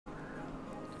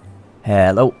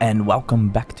Hello and welcome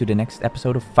back to the next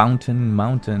episode of Fountain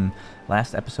Mountain.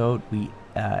 Last episode we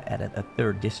added a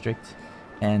third district,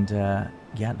 and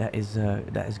yeah, that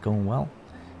is going well.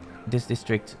 This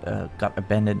district got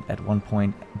abandoned at one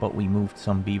point, but we moved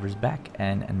some beavers back,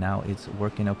 and now it's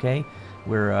working okay.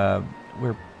 We're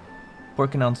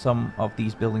working on some of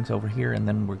these buildings over here, and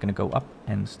then we're gonna go up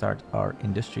and start our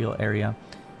industrial area.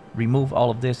 Remove all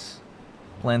of this,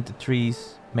 plant the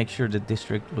trees, make sure the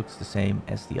district looks the same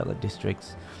as the other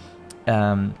districts.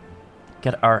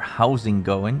 Get our housing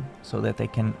going so that they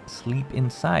can sleep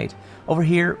inside. Over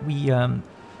here we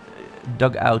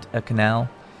dug out a canal,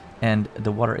 and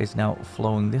the water is now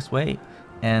flowing this way,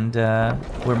 and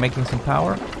we're making some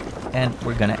power, and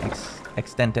we're gonna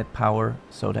extend that power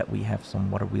so that we have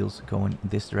some water wheels going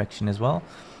this direction as well.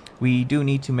 We do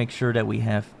need to make sure that we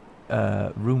have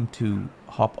room to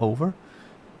hop over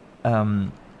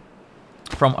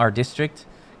from our district,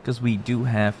 because we do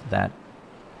have that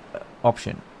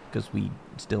option, because we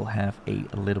still have a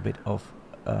little bit of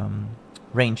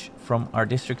range from our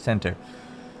district center.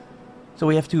 So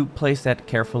we have to place that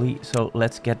carefully. So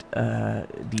let's get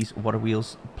these water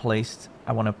wheels placed.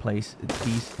 I want to place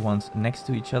these ones next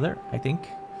to each other, I think.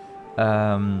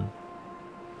 And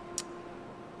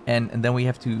then we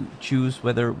have to choose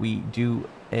whether we do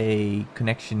a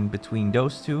connection between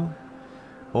those two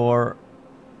or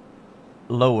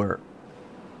lower.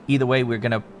 Either way, we're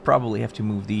gonna probably have to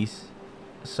move these,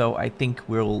 so I think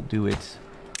we'll do it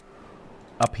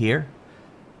up here,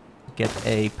 get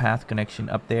a path connection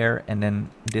up there, and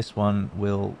then this one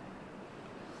will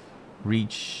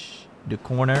reach the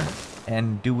corner.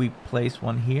 And do we place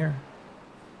one here?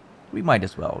 We might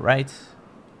as well, right?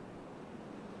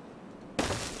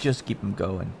 Just keep them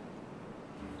going.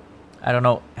 I don't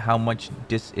know how much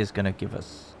this is gonna give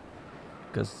us,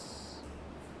 because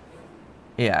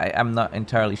yeah, I'm not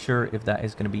entirely sure if that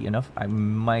is going to be enough. I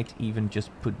might even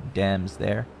just put dams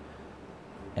there.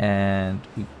 And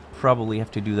we probably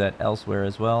have to do that elsewhere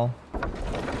as well.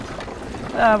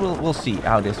 We'll see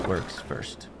how this works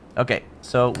first. Okay,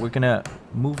 so we're going to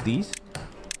move these.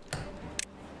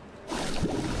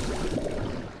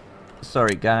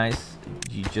 Sorry guys,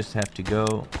 you just have to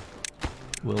go.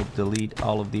 We'll delete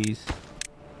all of these.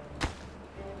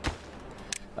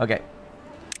 Okay.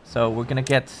 So we're gonna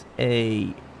get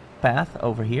a path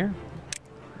over here,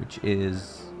 which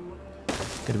is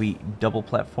gonna be double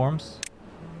platforms,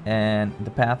 and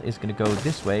the path is gonna go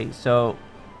this way. So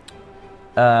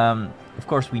of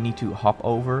course we need to hop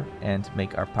over and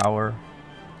make our power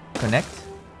connect.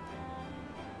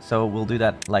 So we'll do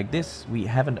that like this. We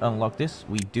haven't unlocked this.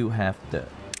 We do have the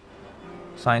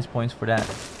science points for that.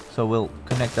 So we'll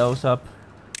connect those up,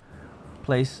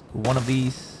 place one of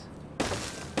these,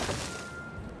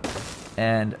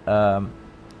 and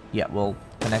yeah, we'll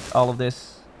connect all of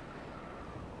this.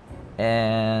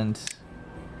 And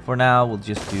for now we'll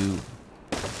just do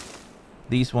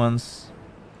these ones.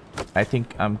 I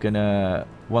think I'm gonna,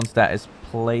 once that is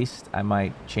placed, I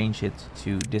might change it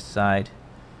to this side,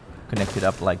 connect it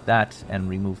up like that, and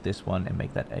remove this one and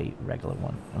make that a regular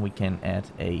one. And we can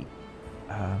add a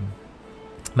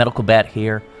medical bed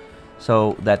here,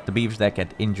 so that the beavers that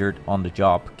get injured on the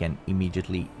job can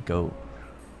immediately go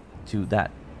to that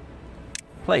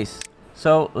place.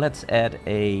 So let's re-add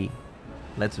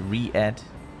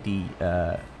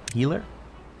the healer.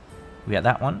 We had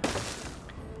that one,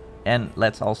 and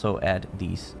let's also add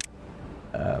these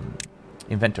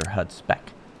inventor huts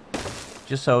back,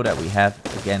 just so that we have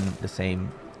again the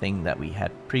same thing that we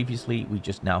had previously. We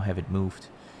just now have it moved,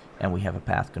 and we have a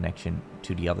path connection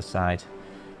to the other side,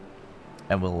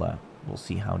 and we'll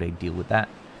see how they deal with that.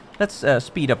 Let's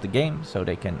speed up the game so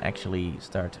they can actually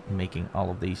start making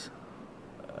all of these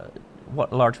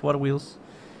large water wheels.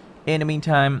 In the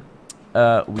meantime,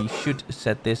 we should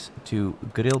set this to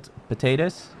grilled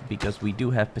potatoes, because we do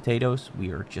have potatoes.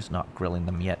 We are just not grilling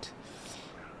them yet.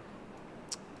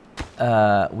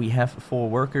 We have 4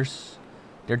 workers.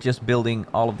 They're just building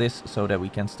all of this so that we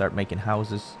can start making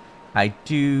houses. I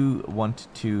do want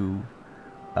to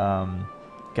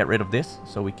get rid of this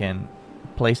so we can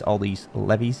place all these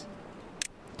levees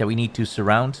that we need to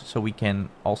surround, so we can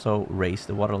also raise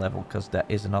the water level, because that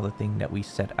is another thing that we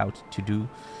set out to do.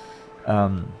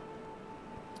 But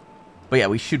yeah,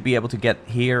 we should be able to get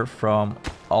here from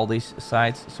all these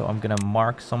sides, so I'm gonna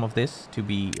mark some of this to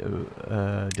be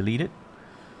deleted.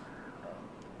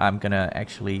 I'm gonna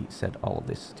actually set all of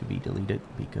this to be deleted,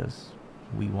 because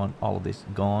we want all of this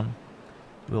gone.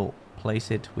 We'll place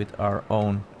it with our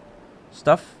own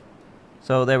stuff.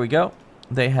 So there we go.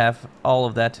 They have all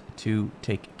of that to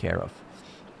take care of.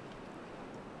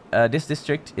 This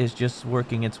district is just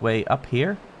working its way up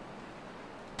here.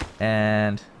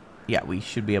 And yeah, we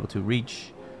should be able to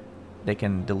reach. They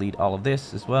can delete all of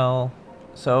this as well.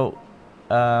 So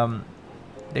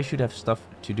they should have stuff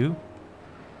to do.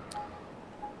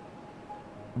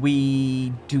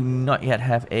 We do not yet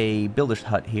have a builder's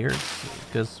hut here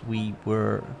because we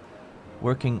were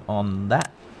working on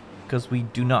that, because we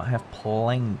do not have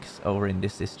planks over in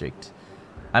this district.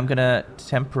 I'm gonna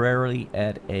temporarily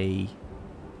add a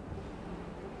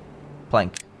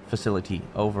plank facility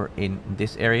over in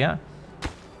this area.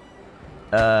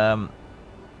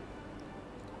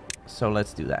 So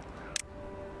let's do that.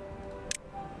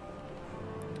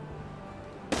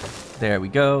 There we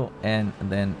go. And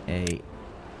then a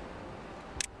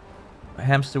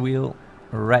hamster wheel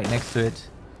right next to it.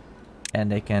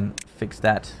 And they can fix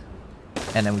that.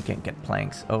 And then we can get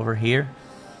planks over here.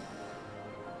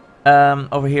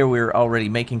 Over here we're already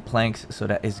making planks, so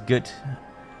that is good.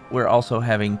 We're also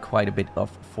having quite a bit of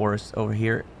forest over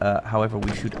here. However,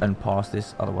 we should unpause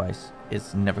this, otherwise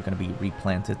it's never going to be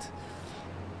replanted.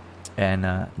 And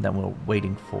then we're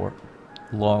waiting for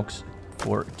logs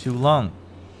for too long.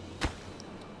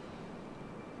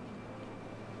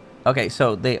 Okay,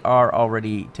 so they are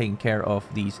already taking care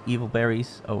of these evil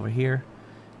berries over here.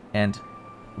 And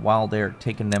while they're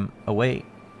taking them away,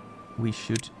 we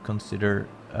should consider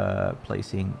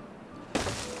placing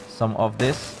some of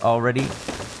this already,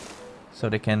 so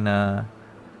they can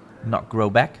not grow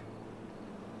back,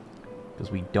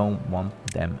 because we don't want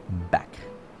them back.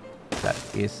 That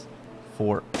is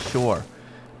for sure.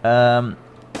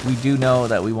 We do know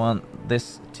that we want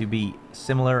this to be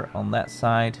similar on that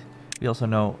side. We also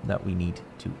know that we need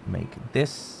to make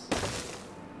this.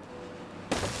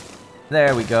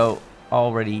 There we go.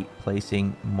 Already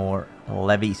placing more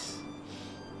levees.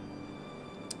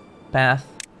 Path.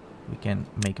 We can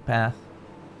make a path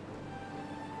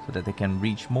so that they can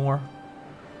reach more.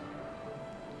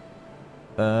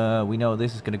 We know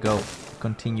this is going to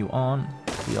continue on.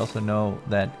 We also know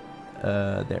that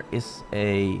there is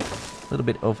a little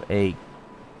bit of a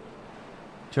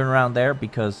turnaround there,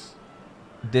 because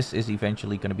this is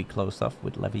eventually going to be closed off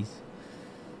with levees.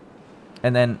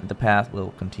 And then the path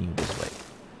will continue this way.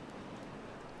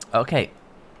 Okay.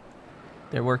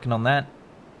 They're working on that.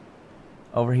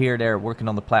 Over here they're working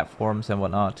on the platforms and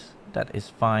whatnot. That is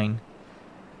fine.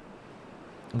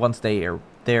 Once they are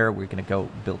there, we're going to go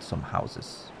build some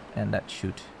houses. And that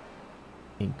should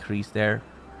increase their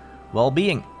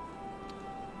well-being.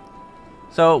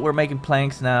 So we're making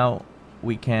planks now.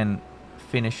 We can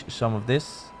finish some of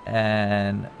this.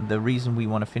 And the reason we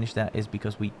want to finish that is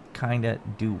because we kind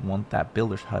of do want that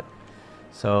builder's hut.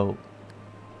 So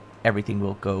everything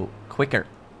will go quicker.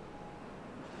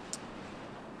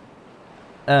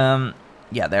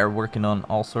 Yeah, they're working on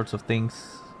all sorts of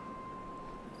things.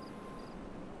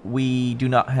 We do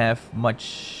not have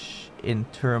much in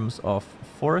terms of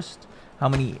forest. How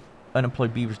many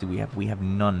unemployed beavers do we have? We have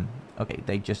none. Okay,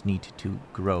 they just need to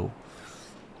grow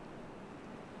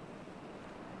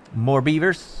more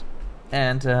beavers.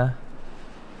 And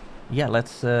yeah,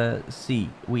 let's see.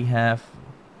 We have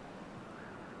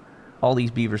all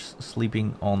these beavers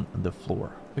sleeping on the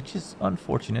floor, which is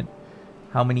unfortunate.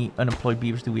 How many unemployed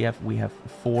beavers do we have? We have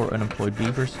 4 unemployed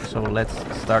beavers. So let's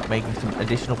start making some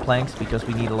additional planks, because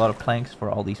we need a lot of planks for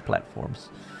all these platforms.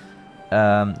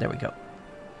 There we go.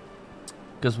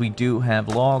 Because we do have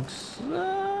logs.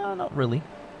 Not really.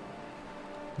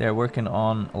 They're working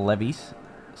on levees.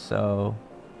 So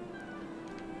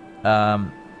yeah,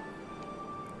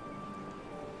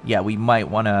 we might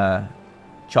want to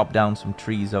chop down some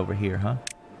trees over here, huh?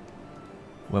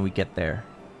 When we get there.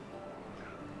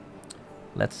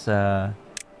 Let's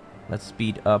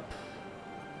speed up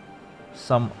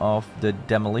some of the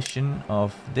demolition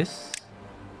of this.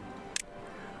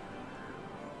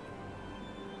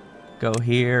 Go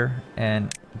here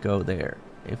and go there.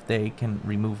 If they can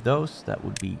remove those, that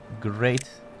would be great.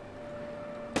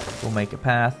 We'll make a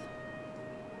path.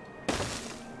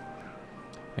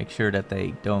 Make sure that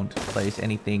they don't place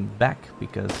anything back,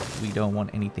 because we don't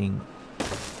want anything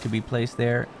to be placed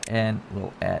there. And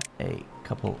we'll add a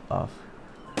couple of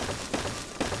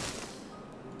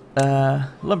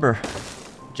lumber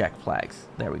jack flags.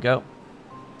 There we go.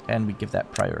 And we give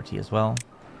that priority as well.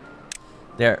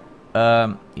 There.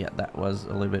 Yeah, that was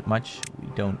a little bit much. We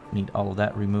don't need all of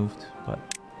that removed, but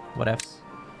whatevs.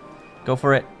 Go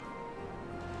for it.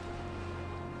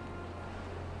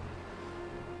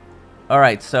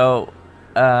 Alright, so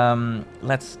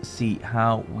let's see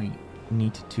how we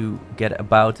need to get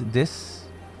about this.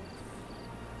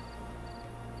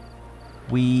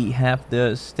 We have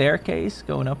the staircase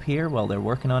going up here while they're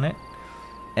working on it.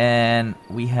 And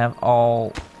we have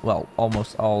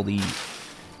almost all the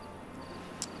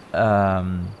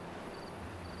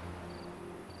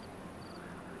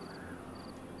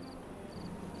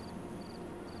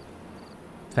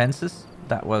fences.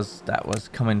 That was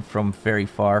coming from very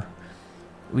far.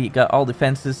 We got all the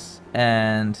fences,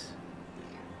 and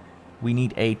we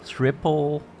need a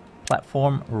triple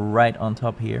platform right on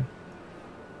top here.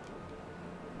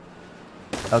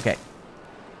 Okay.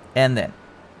 And then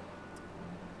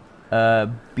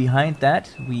behind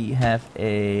that we have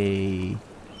a,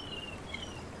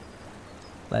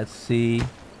 let's see,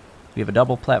 we have a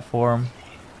double platform,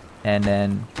 and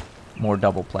then more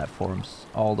double platforms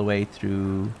all the way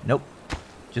through. Nope,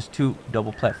 just 2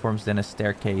 double platforms, then a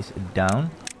staircase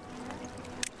down.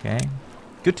 Okay,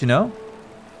 good to know.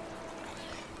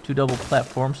 2 double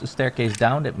platforms, a staircase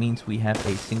down. That means we have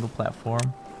a single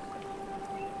platform.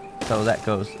 So that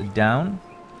goes down.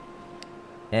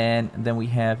 And then we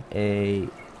have a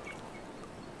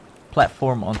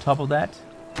platform on top of that.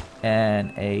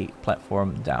 And a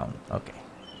platform down. Okay.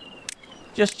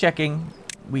 Just checking.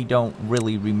 We don't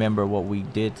really remember what we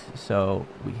did. So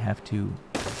we have to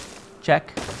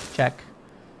check.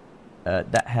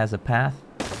 That has a path.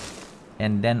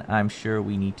 And then I'm sure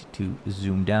we need to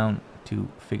zoom down to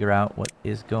figure out what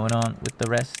is going on with the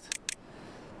rest.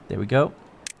 There we go.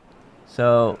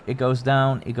 So it goes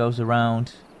down, it goes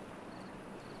around.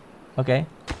 Okay.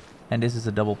 And this is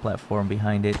a double platform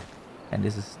behind it. And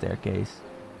this is a staircase.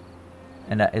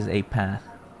 And that is a path.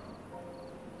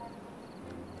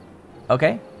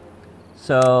 Okay.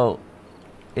 So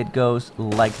it goes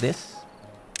like this.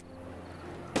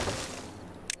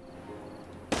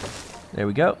 There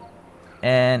we go.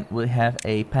 And we have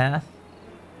a path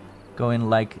going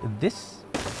like this.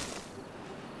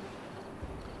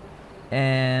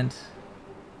 And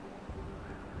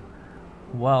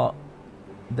well,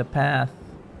 the path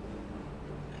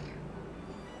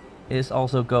is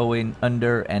also going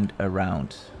under and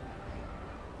around.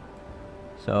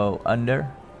 So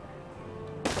under,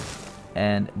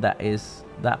 and that is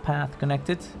that path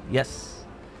connected. Yes.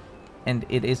 And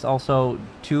it is also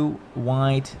 2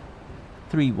 wide,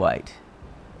 3 wide,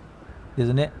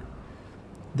 isn't it?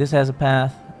 This has a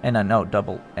path, and then no,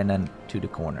 double, and then to the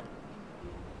corner.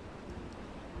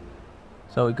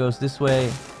 So it goes this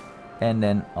way, and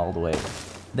then all the way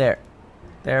there.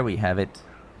 There we have it.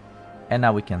 And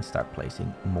now we can start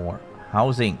placing more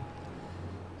housing.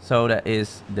 So that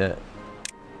is the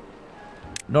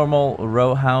normal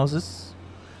row houses.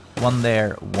 1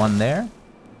 there, 1 there.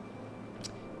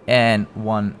 And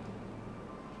 1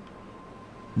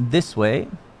 this way.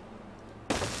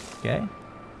 Okay.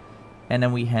 And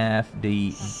then we have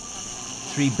the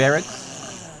 3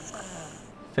 barracks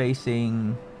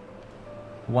facing,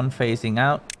 1 facing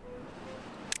out.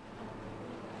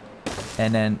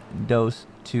 And then those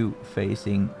 2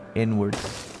 facing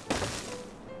inwards.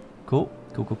 Cool.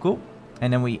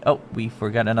 And then we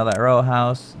forgot another row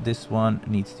house. This one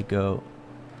needs to go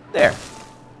there.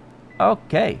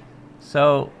 Okay.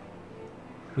 So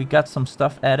we got some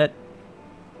stuff added.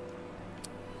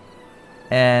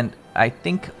 And I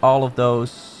think all of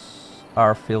those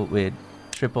are filled with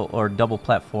triple or double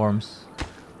platforms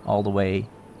all the way.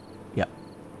 Yep.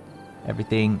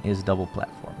 Everything is double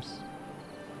platforms.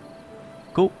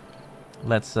 Cool.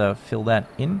 Let's fill that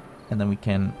in, and then we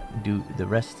can do the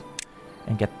rest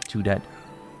and get to that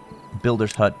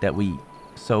builder's hut that we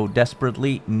so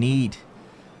desperately need.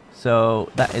 So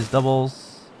that is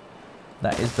doubles.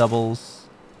 That is doubles.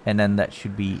 And then that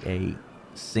should be a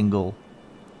single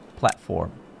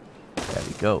platform. There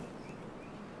we go.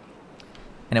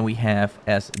 And then we have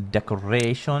as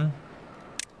decoration,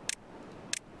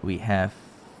 we have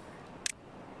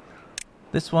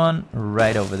this one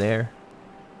right over there.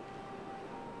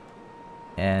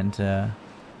 And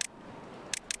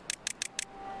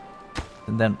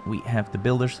then we have the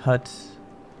builder's hut.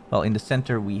 Well, in the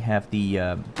center we have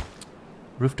the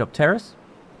rooftop terrace.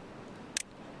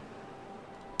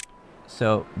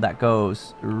 So that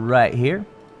goes right here.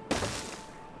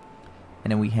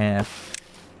 And then we have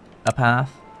a path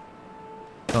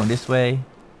going this way.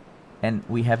 And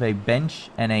we have a bench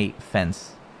and a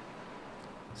fence.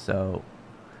 So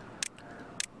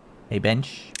a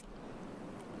bench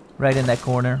right in that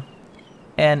corner.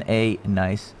 And a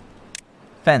nice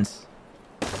fence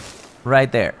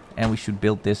right there. And we should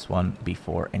build this one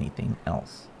before anything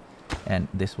else. And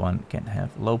this one can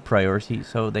have low priority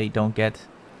so they don't get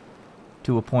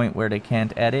to a point where they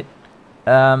can't add it.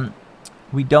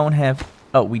 We don't have...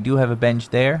 Oh, we do have a bench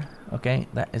there. Okay,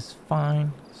 that is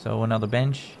fine. So another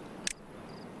bench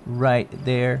right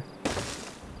there.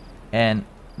 And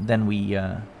then we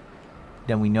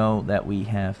know that we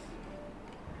have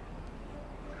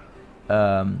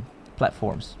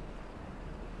platforms.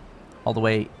 all the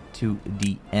way to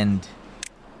the end.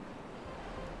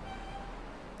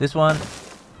 This one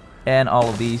and all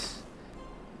of these.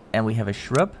 And we have a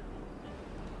shrub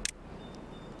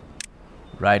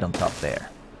right on top there.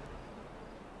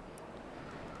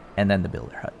 And then the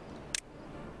builder hut.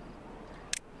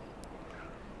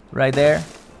 Right there.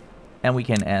 And we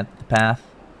can add the path.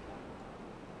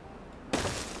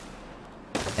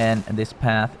 And this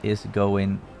path is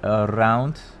going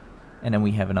around. And then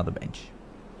we have another bench.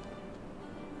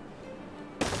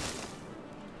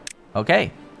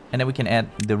 Okay. And then we can add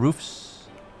the roofs.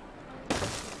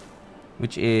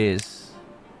 Which is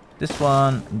this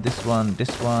one, this one,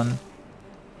 this one.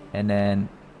 And then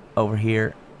over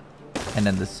here. And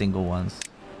then the single ones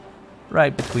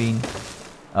right between.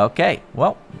 Okay,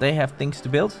 well, they have things to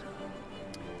build.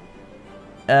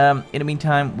 In the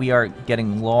meantime, we are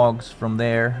getting logs from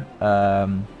there.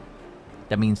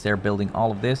 That means they're building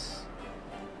all of this.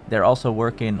 They're also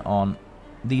working on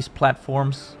these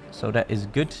platforms, so that is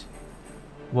good.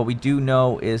 What we do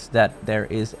know is that there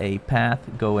is a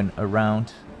path going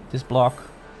around this block.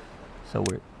 So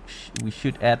we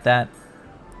should add that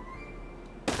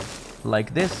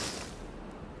like this.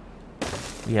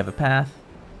 We have a path.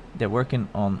 They're working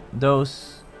on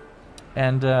those.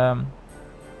 And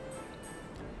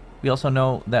we also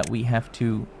know that we have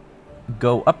to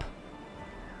go up.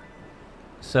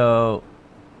 So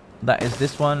that is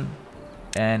this one.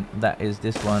 And that is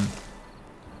this one.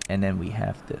 And then we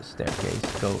have the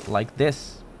staircase go like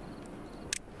this.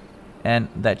 And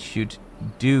that should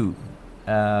do.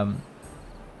 There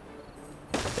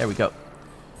we go.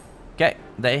 Okay,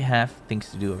 they have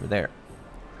things to do over there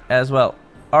as well.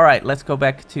 All right, let's go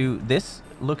back to this.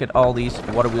 Look at all these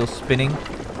water wheels spinning.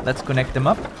 Let's connect them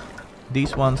up.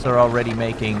 These ones are already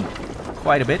making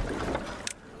quite a bit.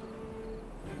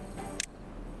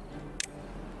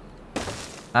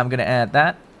 I'm gonna add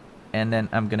that. And then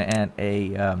I'm gonna add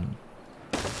a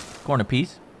corner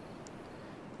piece.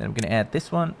 Then I'm gonna add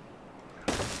this one.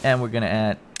 And we're gonna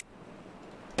add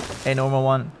a normal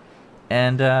one.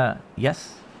 And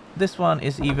yes, this one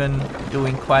is even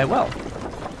doing quite well.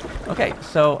 Okay,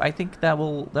 so I think that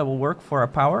will work for our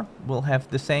power. We'll have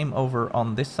the same over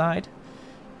on this side.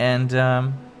 And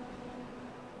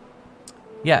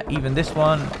yeah, even this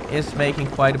one is making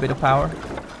quite a bit of power.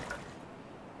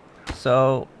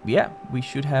 So yeah, we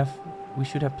should have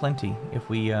plenty if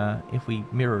we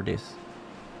mirror this.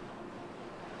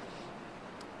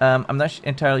 I'm not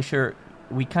entirely sure.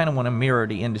 We kind of want to mirror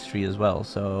the industry as well,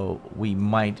 so we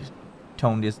might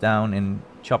tone this down and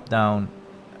chop down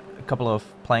a couple of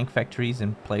plank factories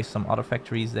and place some other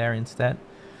factories there instead.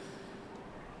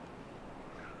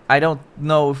 I don't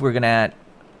know if we're gonna add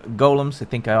golems. I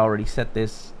think I already said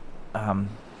this.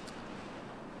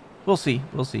 We'll see.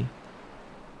 We'll see.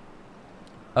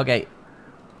 Okay,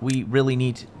 we really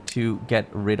need to get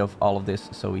rid of all of this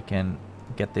so we can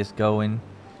get this going.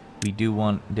 We do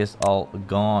want this all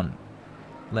gone.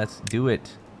 Let's do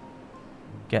it.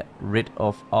 Get rid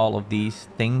of all of these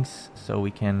things so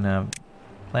we can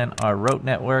plan our road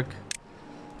network.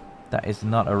 That is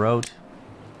not a road.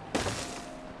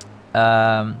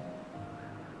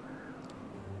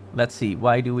 Let's see.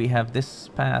 Why do we have this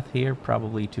path here?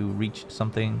 Probably to reach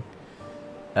something.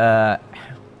 Right.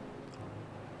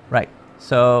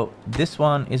 So this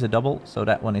one is a double. So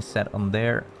that one is set on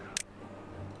there.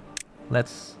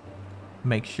 Let's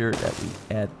make sure that we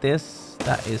add this.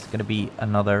 That is going to be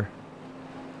another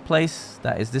place.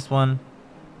 That is this one.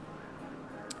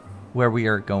 Where we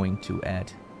are going to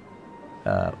add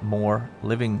more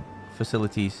living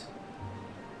facilities.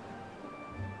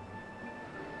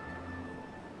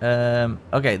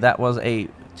 Okay, that was a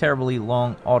terribly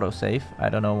long autosave. I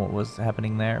don't know what was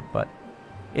happening there, but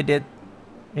it did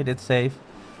save.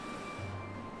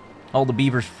 All the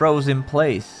beavers froze in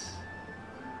place.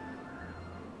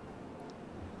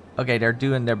 Okay, they're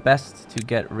doing their best to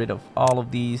get rid of all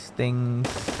of these things.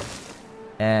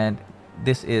 And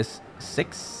this is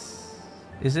 6,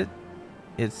 is it?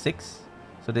 It's 6.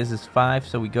 So this is 5,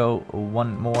 so we go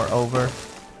one more over.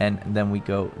 And then we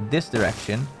go this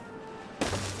direction.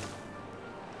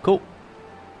 Cool.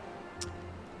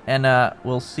 And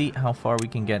we'll see how far we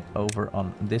can get over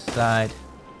on this side.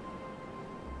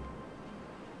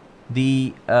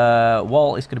 The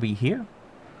wall is going to be here,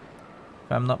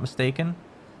 if I'm not mistaken.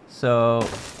 So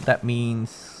that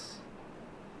means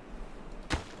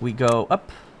we go up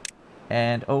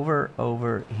and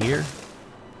over here.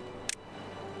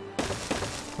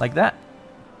 Like that.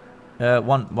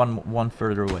 One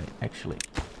further away, actually.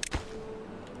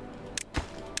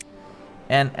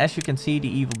 And as you can see, the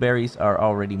evil berries are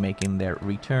already making their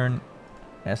return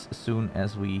as soon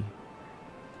as we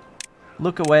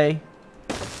look away.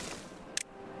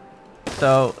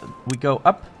 So we go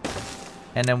up,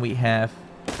 and then we have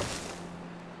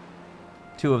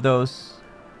 2 of those.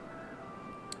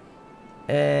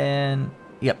 And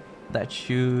yep, that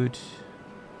should...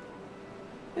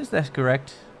 Is that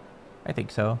correct? I think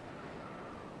so.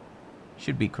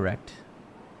 Should be correct.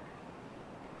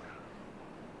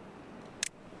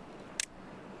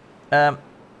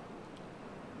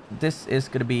 This is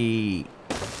gonna be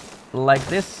like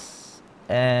this,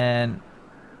 and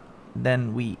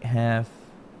then we have...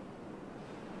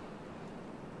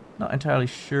 Not entirely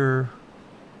sure.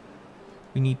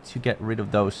 We need to get rid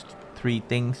of those 3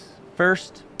 things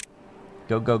first.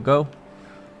 Go, go, go.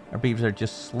 Our beavers are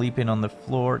just sleeping on the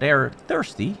floor. They're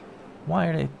thirsty. Why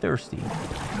are they thirsty?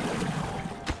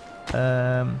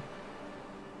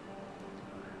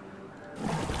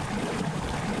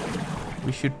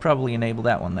 We should probably enable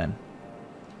that one then.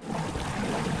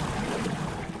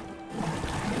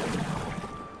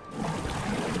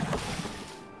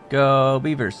 Go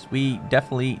beavers. We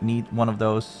definitely need one of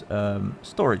those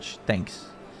storage tanks.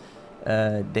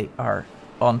 They are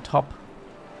on top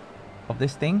of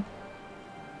this thing.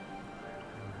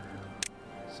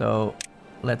 So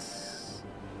let's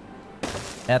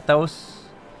add those.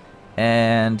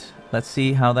 And let's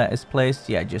see how that is placed.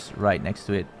 Yeah, just right next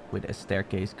to it with a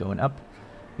staircase going up.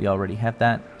 We already have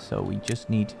that. So we just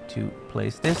need to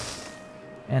place this.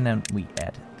 And then we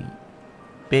add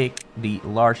the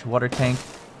large water tank.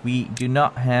 We do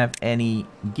not have any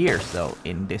gears though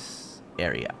in this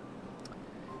area.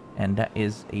 And that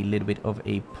is a little bit of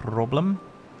a problem.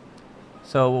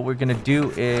 So what we're gonna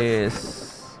do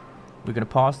is we're gonna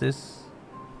pause this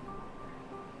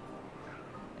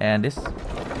and this.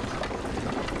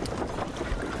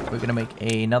 We're gonna make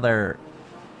another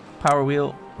power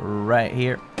wheel right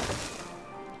here.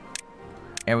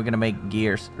 And we're gonna make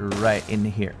gears right in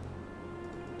here.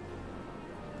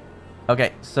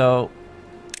 Okay, so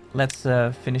let's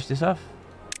finish this off.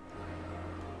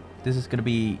 This is gonna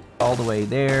be all the way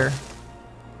there.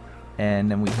 And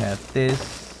then we have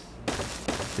this.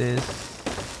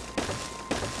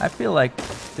 I feel like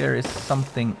there is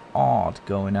something odd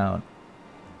going on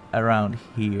around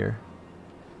here.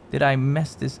 Did I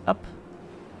mess this up?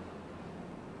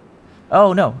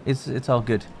 Oh no, it's all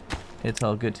good. It's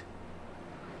all good.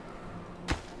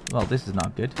 Well, this is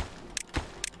not good.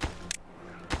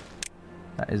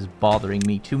 That is bothering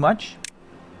me too much.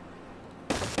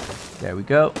 There we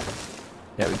go.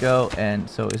 There we go. And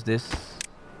so is this.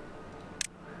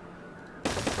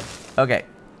 Okay.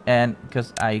 And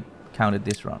because I counted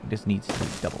this wrong, this needs to be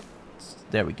double.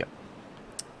 There we go.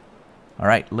 All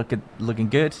right, looking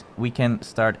good. We can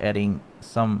start adding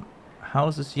some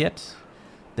houses yet.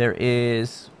 There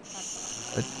is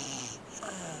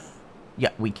yeah,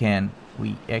 we can.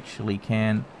 We actually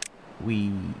can.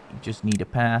 We just need a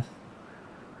path.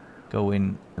 Go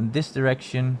in this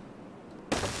direction.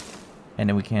 And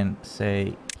then we can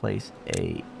say place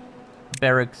a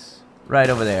barracks right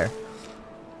over there.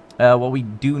 What we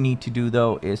do need to do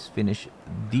though is finish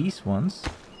these ones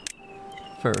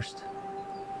first.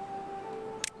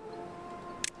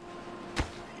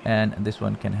 And this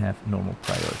one can have normal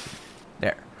priority.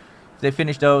 There. If they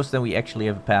finish those, then we actually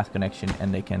have a path connection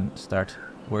and they can start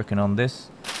working on this.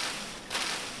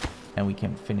 And we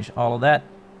can finish all of that.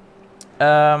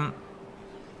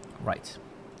 Right.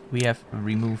 We have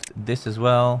removed this as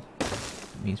well.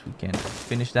 It means we can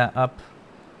finish that up.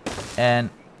 And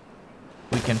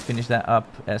we can finish that up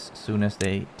as soon as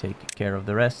they take care of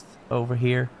the rest over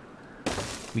here.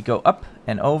 We go up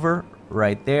and over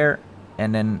right there.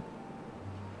 And then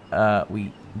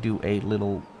we do a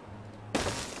little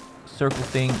circle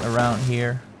thing around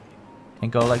here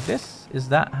and go like this. Is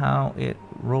that how it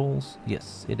rolls?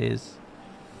 Yes, it is.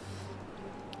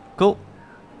 Cool.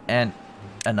 And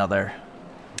another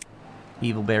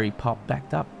evil berry pop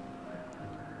backed up.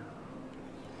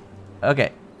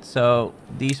 Okay, so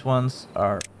these ones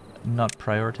are not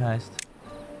prioritized.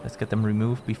 Let's get them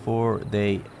removed before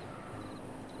they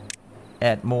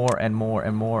add more and more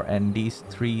and more, and these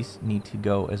trees need to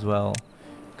go as well.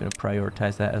 Gonna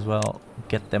prioritize that as well.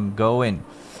 Get them going.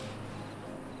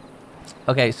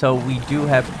 Okay, so we do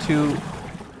have 2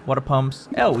 water pumps.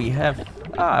 Oh, we have...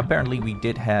 apparently we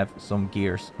did have some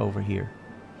gears over here.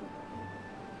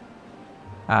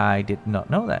 I did not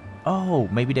know that. Oh,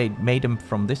 maybe they made them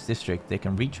from this district. They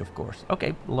can reach, of course.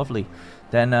 Okay, lovely.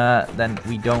 Then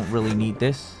we don't really need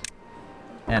this.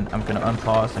 And I'm gonna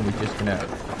unpause and we're just gonna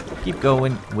keep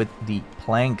going with the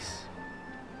planks.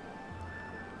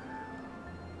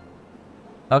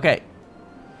 Okay.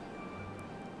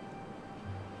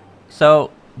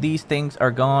 So these things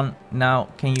are gone. Now,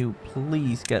 can you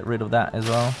please get rid of that as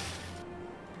well?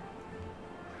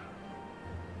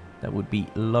 That would be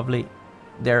lovely.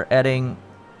 They're adding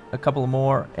a couple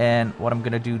more, and what I'm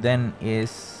gonna do then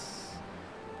is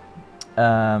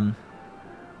yeah,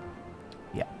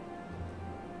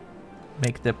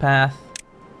 make the path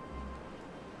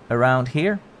around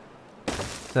here.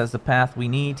 So that's the path we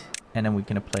need, and then we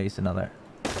can place another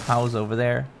house over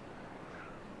there.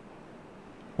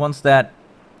 Once that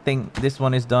this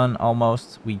one is done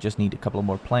almost, we just need a couple of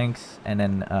more planks, and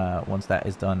then once that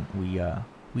is done,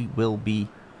 we will be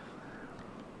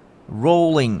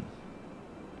rolling.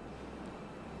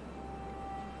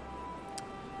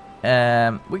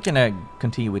 We're gonna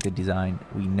continue with the design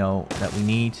we know that we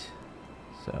need.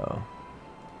 So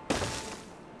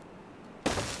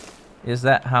is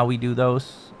that how we do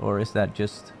those, or is that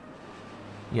just,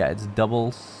 yeah, it's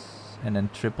doubles and then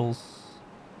triples,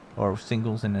 or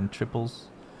singles and then triples?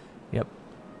 Yep.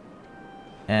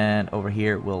 And over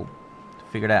here we'll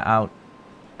figure that out.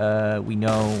 We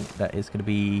know that it's gonna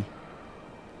be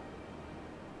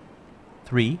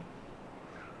 3,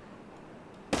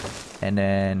 and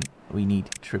then we need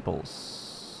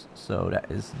triples. So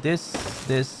that is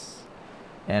this,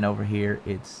 and over here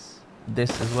it's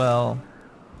this as well,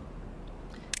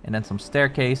 and then some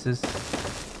staircases.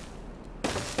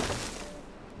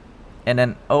 And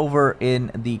then over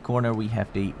in the corner we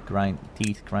have the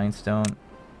teeth grindstone.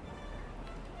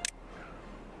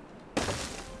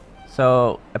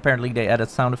 So apparently they added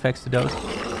sound effects to those.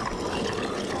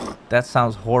 That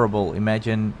sounds horrible.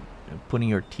 Imagine putting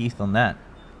your teeth on that.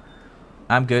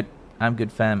 I'm good. I'm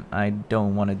good, fam. I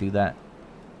don't want to do that.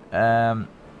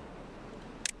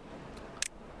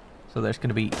 So there's going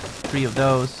to be 3 of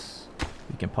those.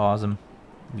 We can pause them.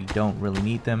 We don't really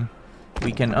need them.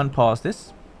 We can unpause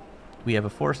this. We have a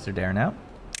forester there now.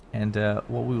 And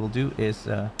what we will do is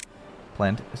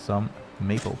plant some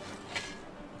maple.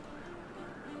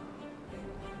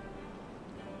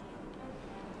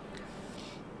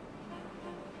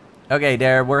 Okay,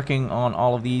 they're working on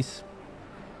all of these,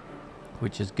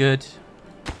 which is good.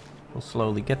 We'll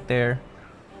slowly get there.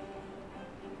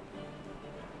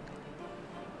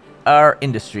 Our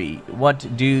industry.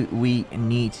 What do we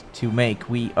need to make?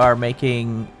 We are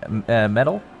making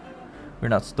metal. We're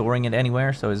not storing it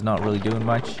anywhere, so it's not really doing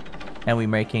much. And we're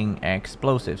making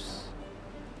explosives.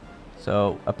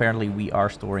 So apparently we are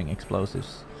storing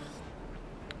explosives.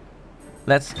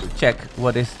 Let's check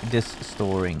what is this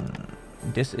storing.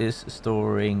 This is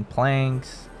storing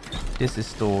planks. This is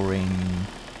storing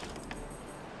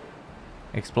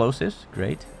explosives.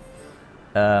 Great.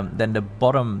 Then the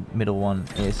bottom middle one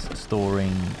is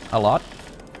storing a lot.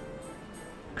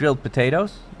 Grilled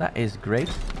potatoes. That is great.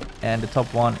 And the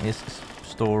top one is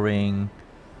storing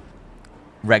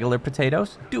regular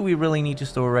potatoes. Do we really need to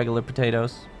store regular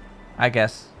potatoes? I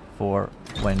guess for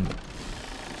when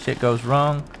shit goes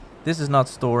wrong. This is not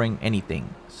storing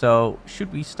anything. So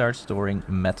should we start storing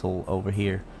metal over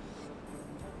here?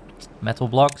 Metal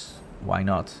blocks? Why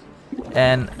not?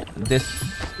 And this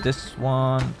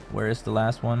one, where is the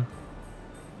last one?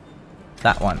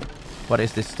 That one. What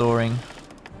is this storing?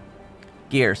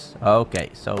 Gears. Okay,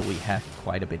 so we have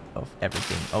quite a bit of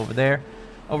everything over there.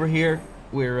 Over here,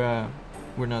 we're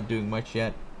not doing much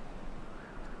yet.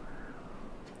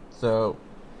 So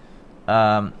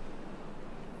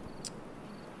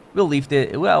we'll leave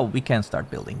the, well, we can start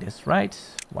building this, right?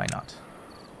 Why not?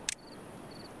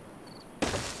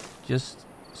 Just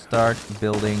start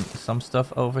building some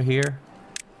stuff over here.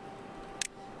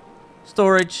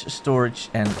 Storage, storage,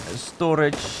 and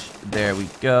storage. There we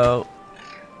go.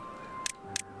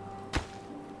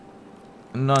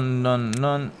 None, none,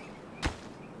 none.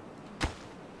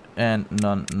 And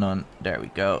none, none. There we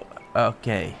go.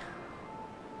 Okay.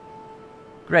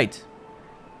 Great.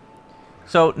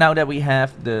 So now that we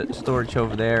have the storage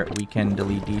over there, we can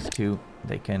delete these 2.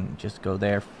 They can just go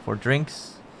there for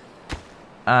drinks.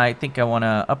 I think I want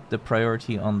to up the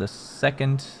priority on the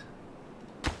second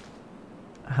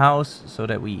house so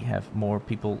that we have more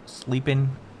people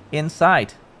sleeping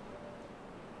inside.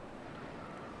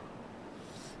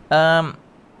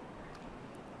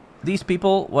 These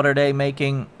people, what are they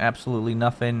making? Absolutely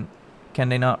nothing. Can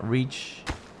they not reach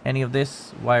any of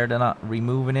this? Why are they not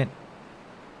removing it?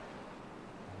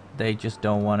 They just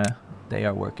don't wanna. They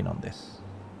are working on this.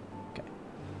 Okay.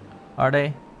 Are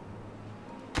they?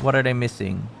 What are they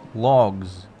missing?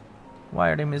 Logs. Why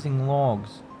are they missing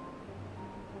logs?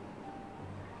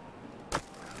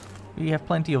 We have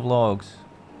plenty of logs.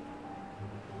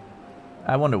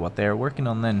 I wonder what they're working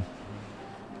on then.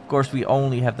 Of course, we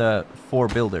only have the 4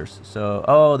 builders. So,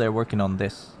 oh, they're working on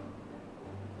this.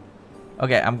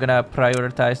 Okay, I'm gonna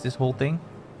prioritize this whole thing.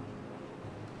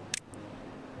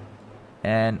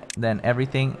 And then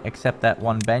everything except that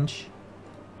one bench.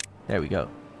 There we go.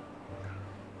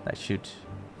 That should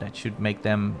make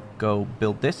them go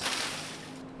build this,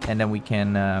 and then we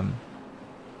can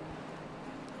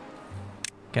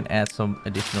add some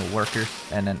additional workers,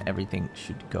 and then everything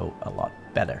should go a lot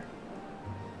better.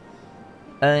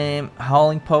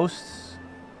 Hauling posts,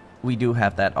 we do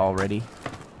have that already,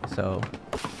 so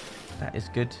that is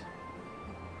good.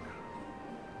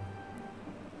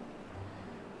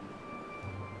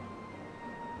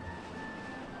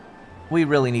 We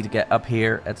really need to get up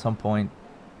here at some point,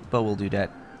 but we'll do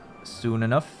that soon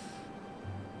enough.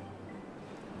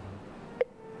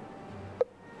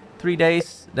 3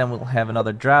 days, then we'll have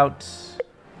another drought.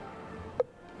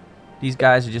 These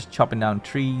guys are just chopping down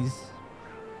trees.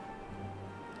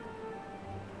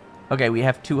 Okay, we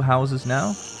have 2 houses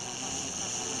now.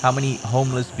 How many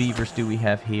homeless beavers do we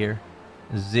have here?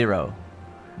 0.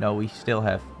 No, we still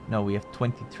have... No, we have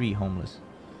 23 homeless.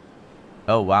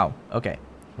 Oh, wow. Okay.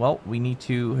 Well, we need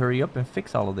to hurry up and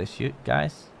fix all of this shit,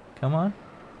 guys. Come on.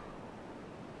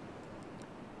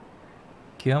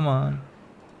 Come on.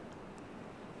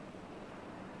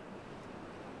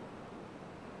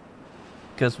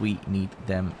 Because we need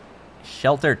them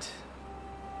sheltered.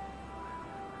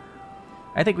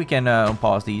 I think we can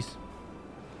unpause these.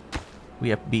 We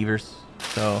have beavers,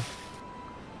 so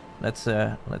let's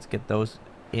get those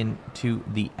into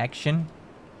the action.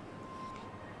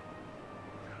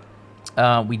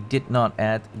 We did not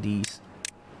add these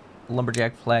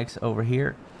lumberjack flags over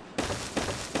here,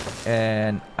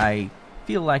 and I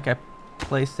feel like I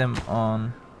placed them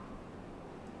on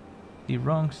the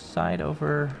wrong side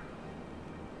over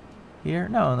here.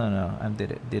 No, I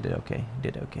did it okay.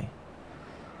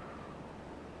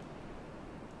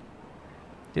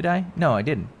 Did I? No, I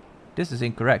didn't. This is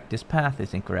incorrect. This path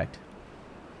is incorrect.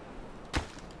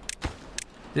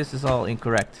 This is all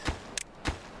incorrect.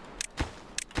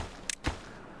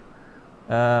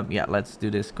 Yeah, let's do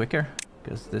this quicker,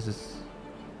 because this is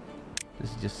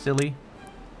just silly.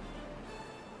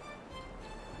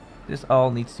 This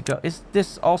all needs to go. Is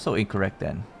this also incorrect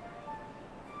then?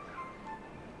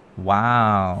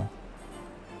 Wow.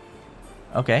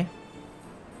 Okay.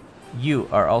 You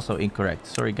are also incorrect.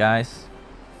 Sorry, guys.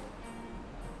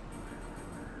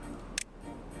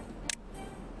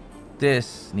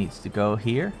 This needs to go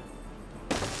here.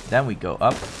 Then we go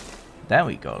up. Then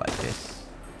we go like this.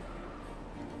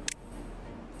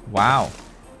 Wow.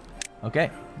 Okay,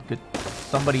 good.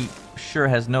 Somebody sure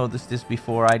has noticed this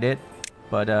before I did.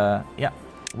 But yeah,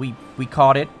 we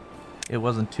caught it. It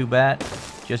wasn't too bad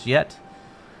just yet.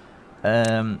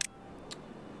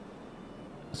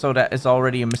 So that is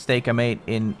already a mistake I made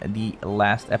in the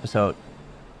last episode.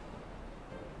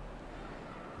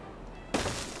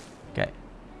 Okay.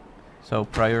 So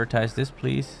prioritize this,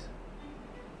 please.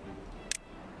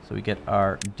 So we get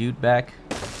our dude back.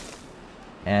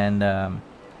 And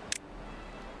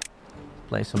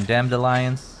play some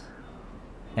dandelions.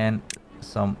 And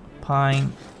some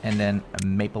pine. And then a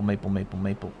maple.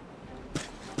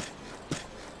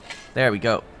 There we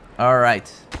go.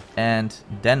 Alright. And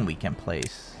then we can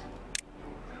place.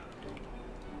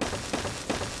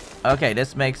 Okay,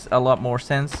 this makes a lot more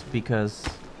sense because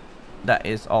that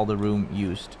is all the room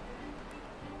used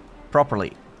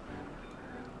properly.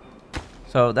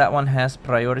 So that one has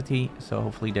priority, so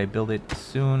hopefully they build it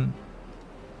soon.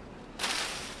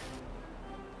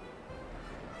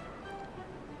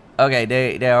 Okay,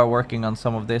 they are working on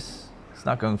some of this. It's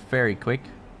not going very quick.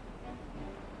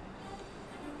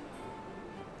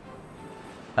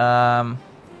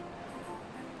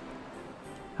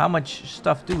 How much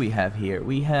stuff do we have here?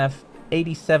 We have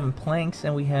 87 planks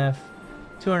and we have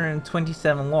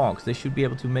 227 logs. They should be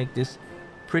able to make this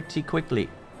pretty quickly.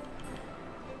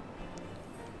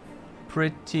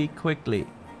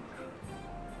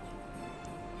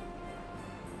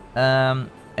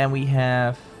 And we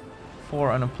have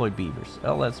 4 unemployed beavers.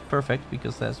 Well, that's perfect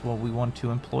because that's what we want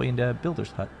to employ in the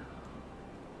builder's hut.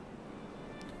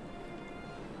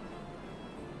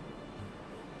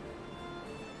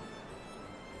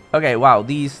 Okay, wow,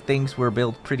 these things were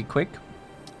built pretty quick.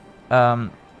 What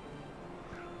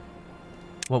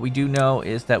we do know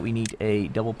is that we need a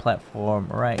double platform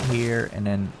right here, and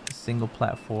then a single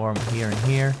platform here and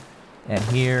here, and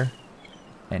here,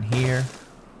 and here.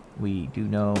 We do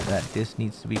know that this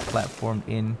needs to be platformed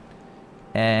in,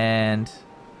 and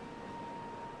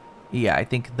yeah, I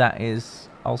think that is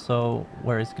also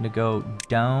where it's gonna go.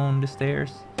 Down the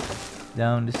stairs,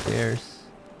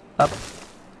 up,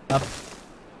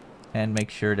 and make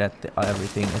sure that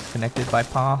everything is connected by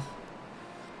path.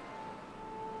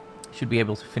 Should be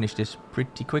able to finish this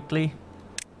pretty quickly.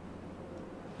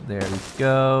 There we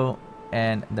go.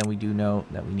 And then we do know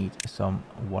that we need some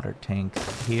water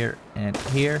tanks here and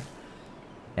here.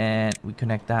 And we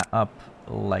connect that up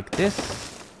like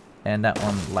this. And that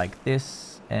one like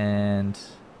this. And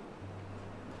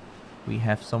we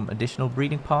have some additional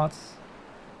breeding pots.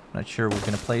 Not sure we're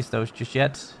going to place those just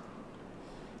yet.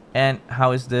 And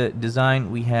how is the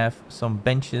design? We have some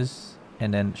benches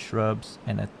and then shrubs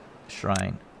and a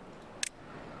shrine.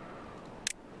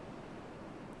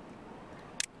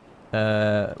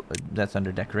 That's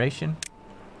under decoration.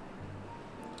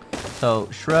 So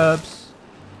shrubs,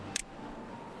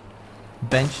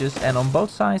 benches, and on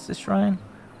both sides the shrine.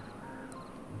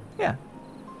 Yeah.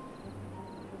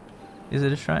 Is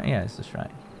it a shrine? Yeah, it's a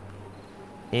shrine.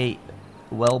 A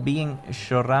well-being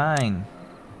shrine.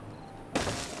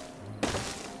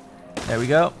 There we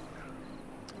go.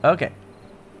 Okay.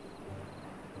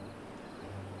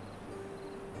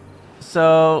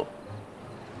 So,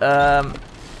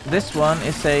 this one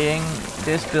is saying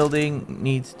this building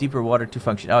needs deeper water to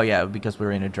function. Oh yeah, because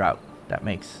we're in a drought. That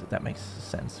makes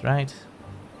sense, right?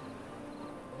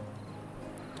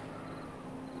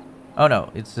 Oh no,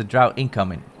 it's a drought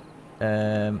incoming.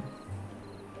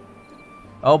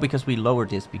 Oh, because we lowered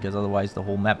this, because otherwise the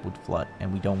whole map would flood,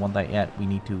 and we don't want that yet. We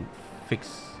need to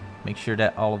make sure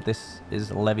that all of this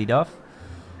is levied off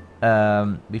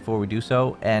before we do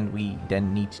so, and we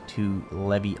then need to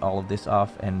levy all of this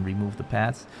off and remove the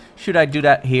paths. Should I do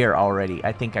that here already?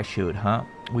 I think I should, huh?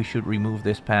 We should remove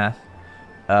this path.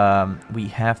 We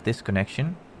have this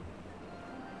connection,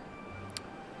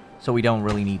 so we don't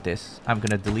really need this. I'm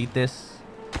gonna delete this.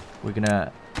 We're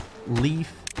gonna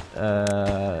leave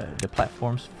the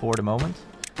platforms for the moment.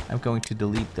 I'm going to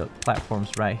delete the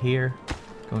platforms right here.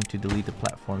 Going to delete the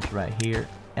platforms right here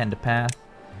and the path.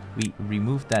 We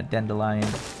removed that dandelion,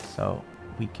 so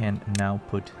we can now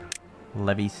put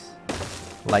levees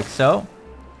like so,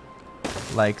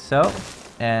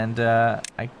 and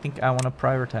I think I want to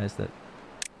prioritize that.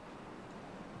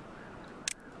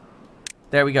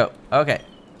 There we go. Okay,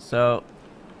 so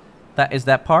that is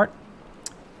that part.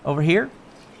 Over here,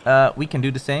 we can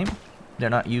do the same. They're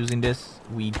not using this.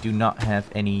 We do not have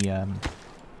any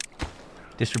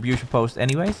distribution post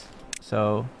anyways,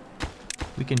 so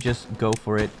we can just go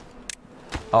for it.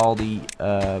 All the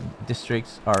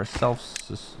districts are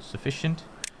self-sufficient,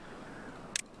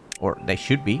 or they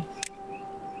should be,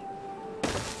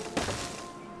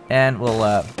 and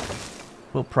we'll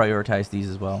prioritize these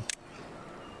as well.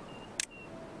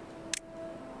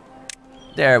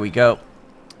 There we go.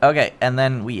 Okay, and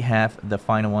then we have the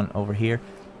final one over here.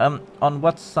 On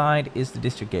what side is the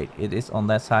district gate? It is on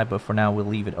that side, but for now we'll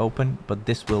leave it open. But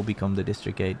this will become the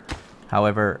district gate.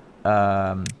 However,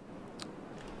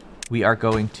 we are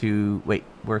going to... Wait,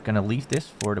 we're going to leave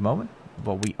this for the moment.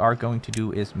 What we are going to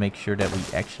do is make sure that we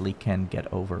actually can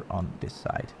get over on this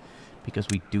side. Because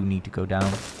we do need to go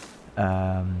down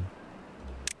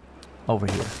over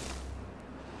here.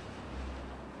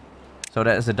 So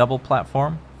that is a double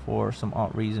platform. For some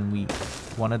odd reason we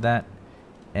wanted that.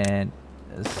 And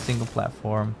a single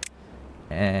platform.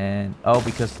 And... Oh,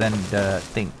 because then the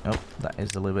thing... Oh, that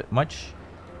is a little bit much.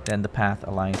 Then the path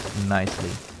aligns nicely.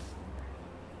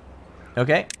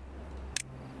 Okay.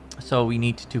 So we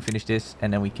need to finish this,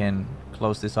 and then we can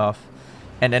close this off.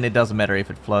 And then it doesn't matter if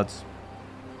it floods.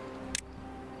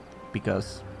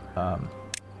 Because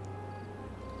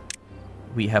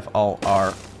we have all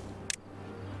our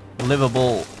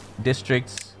livable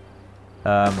districts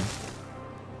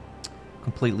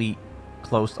completely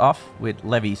closed off with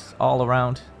levees all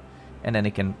around, and then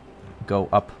it can go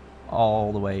up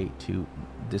all the way to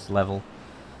this level,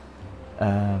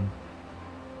 and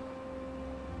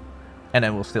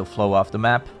then we'll still flow off the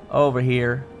map over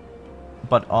here,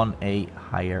 but on a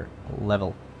higher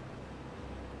level.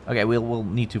 Okay, we'll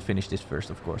need to finish this first,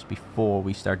 of course, before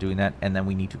we start doing that, and then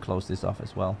we need to close this off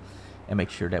as well and make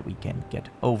sure that we can get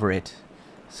over it.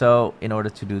 So in order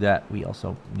to do that, we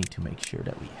also need to make sure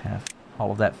that we have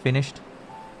all of that finished.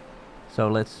 So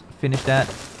let's finish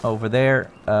that over there.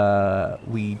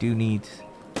 We do need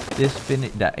this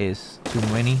finish. That is too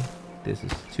many. This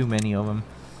is too many of them.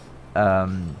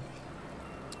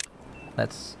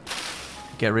 Let's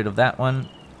get rid of that one.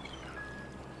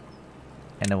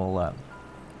 And then we'll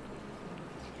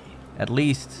at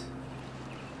least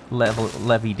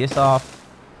levy this off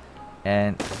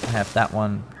and have that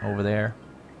one over there.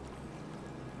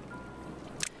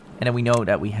 And then we know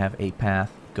that we have a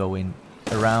path going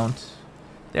around.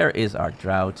 There is our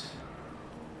drought.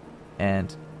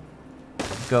 And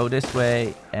go this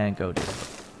way and go this way.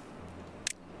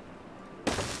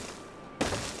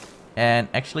 And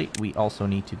actually, we also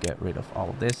need to get rid of all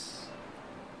of this,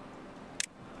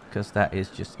 because that is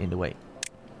just in the way.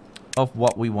 of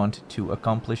what we want to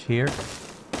accomplish here.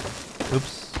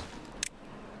 Oops.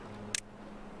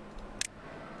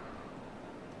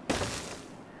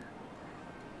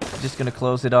 Just gonna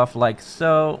close it off like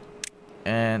so,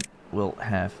 and we'll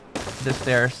have the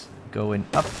stairs going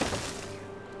up.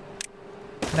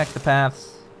 Connect the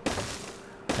paths.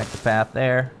 Connect the path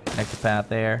there. Connect the path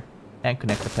there. And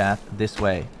connect the path this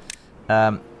way.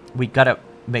 We gotta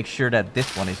make sure that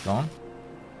this one is gone.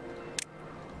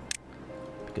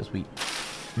 Because we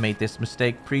made this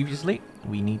mistake previously.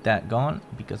 We need that gone.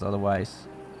 Because otherwise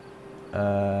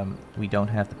we don't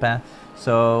have the path.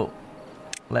 So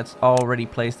let's already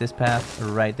place this path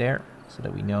right there. So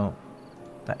that we know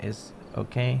that is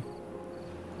okay.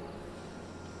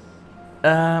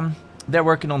 They're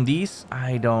working on these.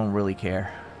 I don't really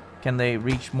care. Can they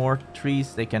reach more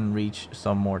trees? They can reach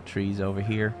some more trees over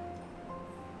here.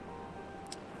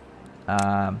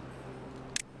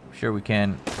 Sure, we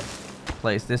can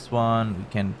place this one. We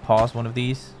can pause one of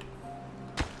these.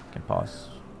 We can pause,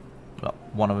 well,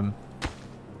 one of them.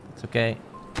 It's okay.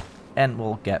 And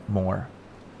we'll get more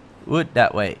wood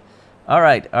that way. All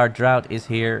right, our drought is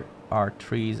here. Our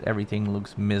trees, everything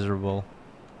looks miserable.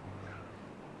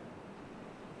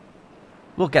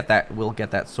 We'll get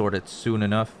that sorted soon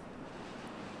enough.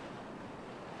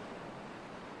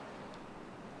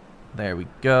 There we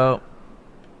go.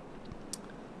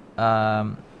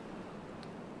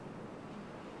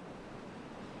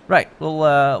 Right,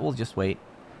 we'll just wait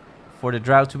for the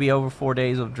drought to be over. 4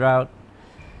 days of drought.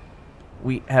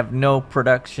 We have no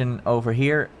production over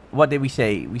here. What did we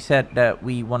say? We said that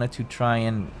we wanted to try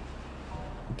and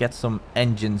get some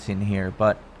engines in here,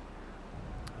 but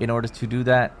in order to do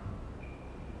that,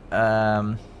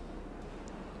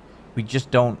 we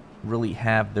just don't really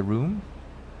have the room.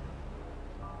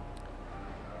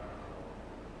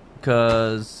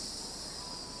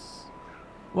 Because,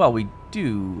 well, we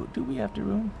do. Do we have the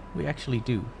room? We actually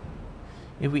do.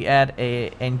 If we add a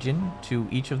engine to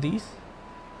each of these.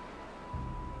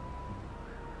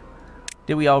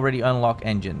 Did we already unlock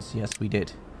engines? Yes, we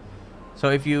did. So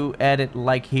if you add it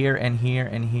like here and here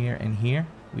and here and here,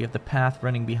 we have the path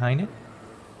running behind it.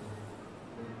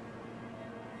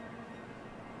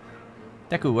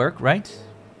 That could work, right?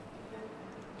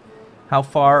 How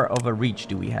far of a reach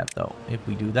do we have though? If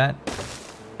we do that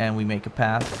and we make a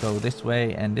path go this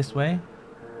way and this way,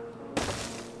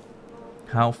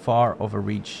 how far of a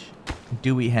reach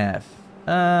do we have?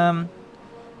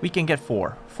 We can get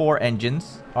 4. 4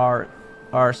 engines are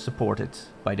supported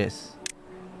by this.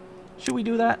 Should we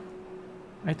do that?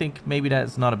 I think maybe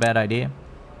that's not a bad idea.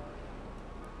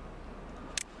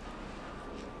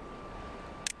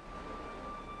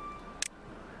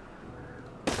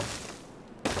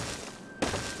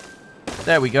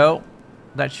 There we go.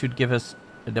 That should give us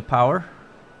the power.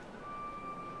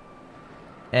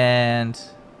 And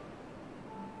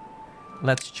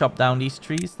let's chop down these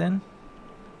trees then.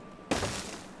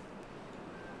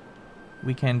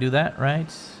 We can do that,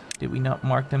 right? Did we not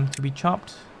mark them to be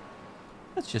chopped?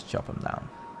 Let's just chop them down.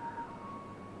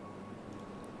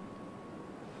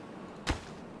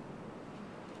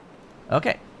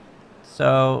 Okay.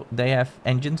 So they have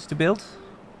engines to build.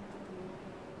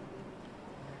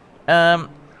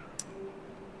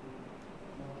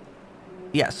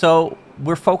 Yeah, so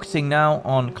we're focusing now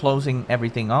on closing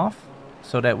everything off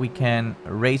so that we can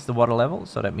raise the water level.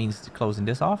 So that means closing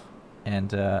this off.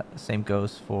 And same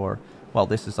goes for, well,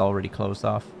 this is already closed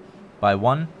off by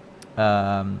 1.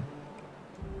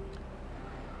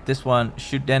 This one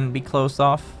should then be closed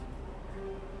off.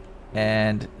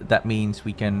 And that means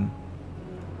we can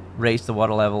raise the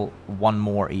water level 1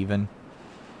 more even.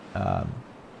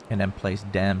 And then place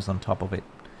dams on top of it.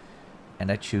 And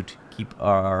that should keep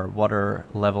our water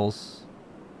levels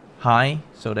high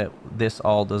so that this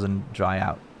all doesn't dry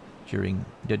out during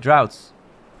the droughts.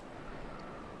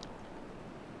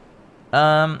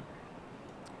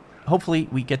 Hopefully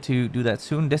we get to do that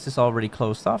soon. This is already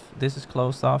closed off. This is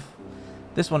closed off.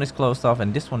 This one is closed off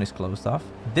and this one is closed off.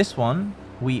 This one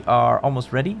we are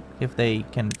almost ready. If they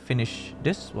can finish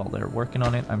this, well, they're working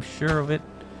on it, I'm sure of it.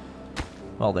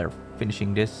 Well, they're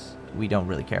finishing this. We don't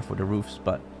really care for the roofs,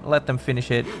 but let them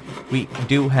finish it. We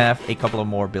do have a couple of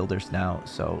more builders now,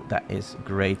 so that is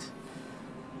great.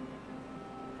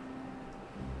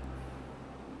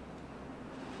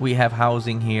 We have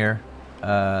housing here.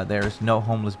 There's no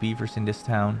homeless beavers in this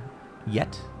town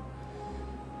yet.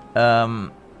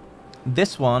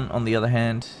 This one, on the other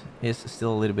hand, is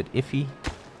still a little bit iffy.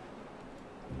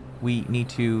 We need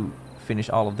to finish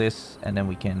all of this, and then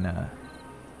we can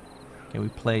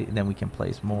then we can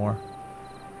place more.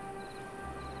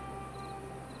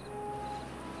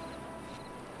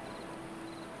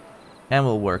 And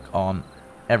we'll work on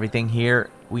everything here.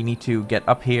 We need to get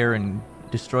up here and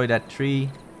destroy that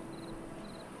tree.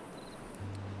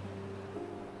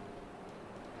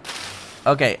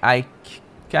 Okay, I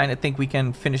kind of think we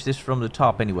can finish this from the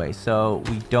top anyway, so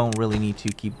we don't really need to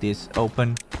keep this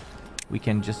open. We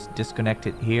can just disconnect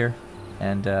it here,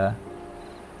 and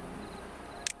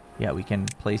yeah, we can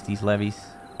place these levees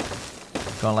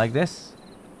going like this,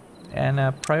 and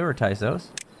prioritize those,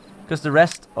 because the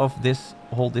rest of this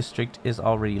whole district is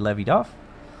already levied off.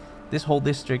 This whole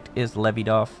district is levied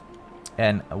off,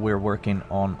 and we're working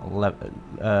on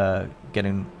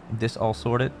getting this all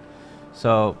sorted.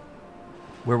 So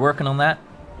we're working on that.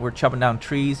 We're chopping down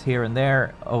trees here and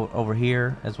there, over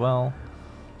here as well.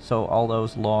 So all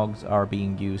those logs are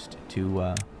being used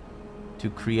to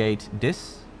create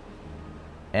this.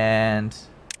 And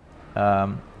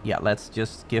yeah, let's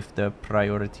just give the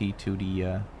priority to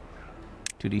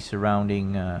the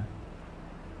surrounding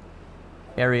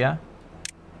area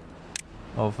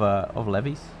of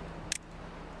levees,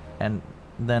 and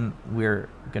then we're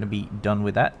gonna be done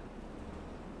with that.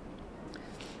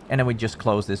 And then we just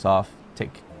close this off,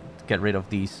 get rid of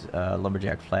these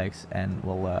lumberjack flags, and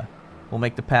we'll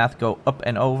make the path go up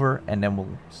and over, and then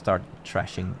we'll start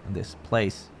trashing this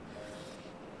place.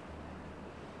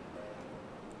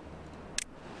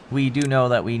 We do know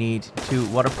that we need 2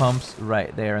 water pumps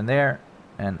right there and there,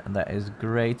 and that is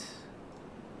great.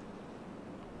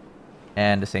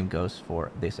 And the same goes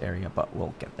for this area, but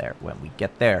we'll get there when we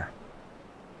get there.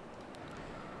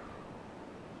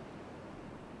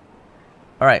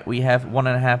 Alright, we have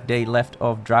 1.5 days left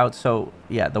of drought, so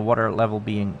yeah, the water level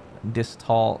being this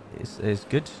tall is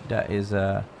good. That is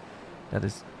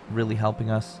really helping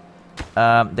us.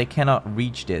 They cannot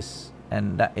reach this,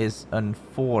 and that is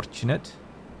unfortunate.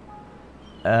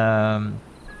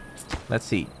 Let's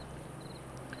see.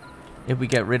 If we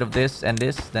get rid of this and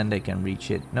this, then they can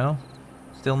reach it. No?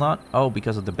 Still not? Oh,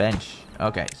 because of the bench.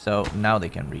 Okay, so now they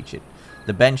can reach it.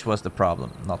 The bench was the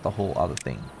problem, not the whole other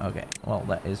thing. Okay, well,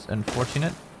 that is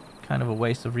unfortunate. Kind of a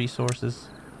waste of resources,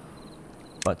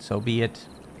 but so be it.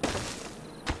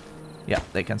 Yeah,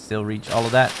 they can still reach all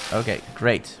of that. Okay,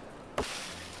 great.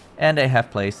 And they have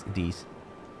placed these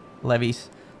levees.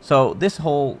 So this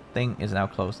whole thing is now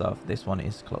closed off. This one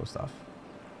is closed off.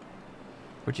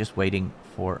 We're just waiting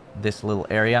for this little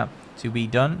area to be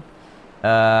done.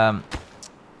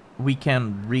 We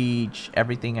can reach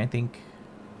everything, I think.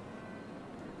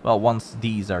 Well, once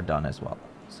these are done as well.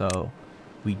 So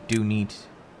we do need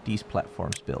these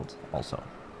platforms built also.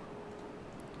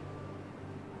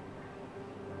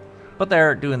 But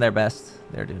they're doing their best.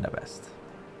 They're doing their best.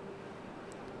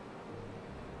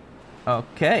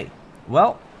 Okay.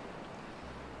 Well,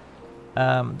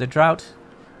 the drought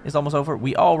is almost over.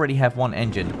 We already have 1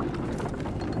 engine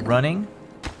running.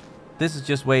 This is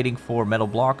just waiting for metal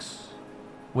blocks,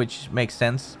 which makes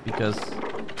sense because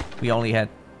we only had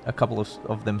a couple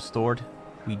of them stored.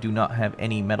 We do not have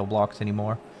any metal blocks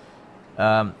anymore.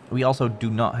 We also do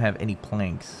not have any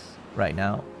planks right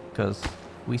now because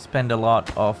we spend a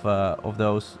lot of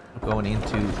those going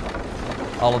into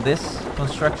all of this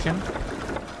construction.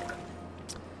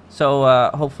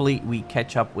 So hopefully we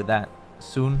catch up with that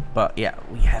soon. But yeah,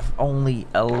 we have only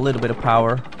a little bit of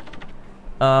power.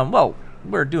 Well,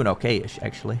 we're doing okay-ish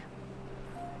actually.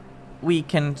 We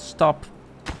can stop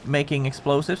making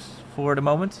explosives for the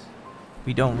moment.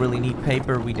 We don't really need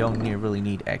paper. We don't really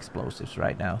need explosives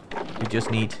right now. We just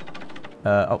need...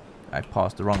 oh, I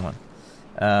paused the wrong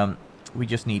one. We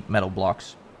just need metal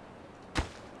blocks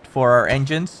for our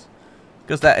engines,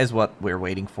 because that is what we're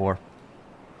waiting for.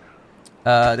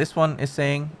 This one is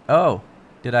saying... Oh,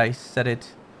 did I set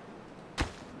it?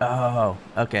 Oh,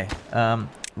 okay.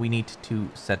 We need to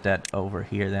set that over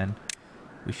here then.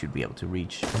 We should be able to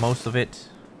reach most of it.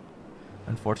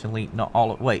 Unfortunately, not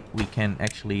all of... Wait, we can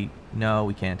actually... No,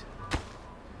 we can't.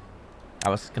 I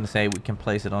was going to say we can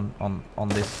place it on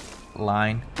this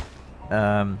line.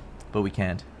 But we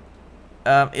can't.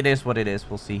 It is what it is.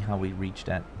 We'll see how we reach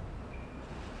that.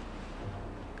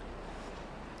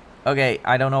 Okay,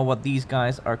 I don't know what these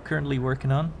guys are currently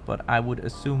working on, but I would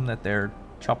assume that they're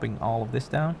chopping all of this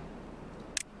down.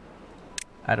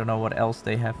 I don't know what else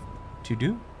they have to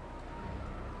do.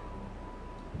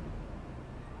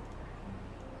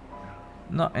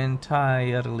 Not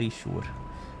entirely sure.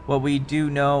 What we do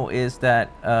know is that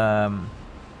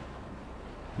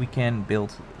we can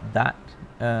build that.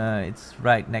 It's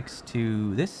right next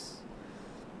to this.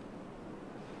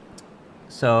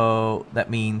 So that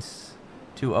means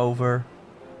 2 over.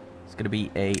 It's going to be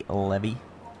a levee.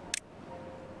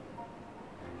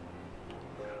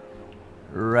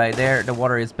 Right there, the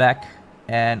water is back.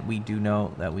 And we do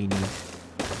know that we need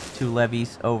 2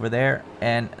 levees over there,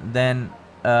 and then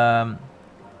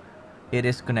it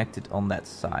is connected on that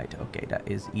side. Okay, that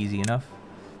is easy enough.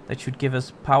 That should give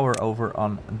us power over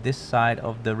on this side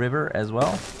of the river as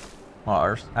well.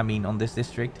 Or, I mean, on this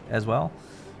district as well.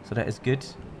 So that is good.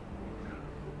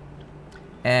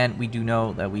 And we do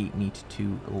know that we need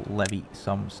to levy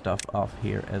some stuff off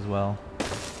here as well.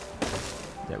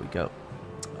 There we go.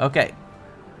 Okay.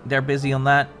 They're busy on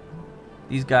that.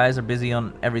 These guys are busy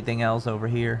on everything else over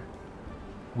here.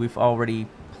 We've already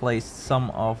placed some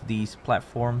of these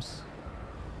platforms.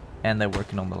 And they're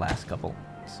working on the last couple.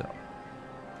 So.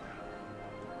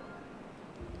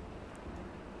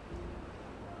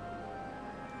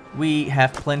 We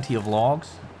have plenty of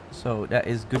logs. So that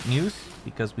is good news.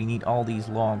 Because we need all these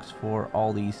logs for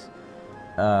all these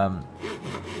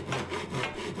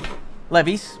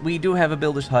levees. We do have a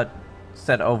builder's hut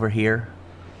set over here.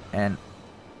 And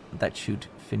that should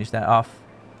finish that off.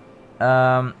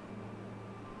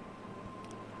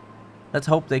 Let's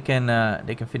hope they can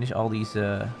finish all these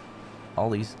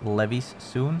levees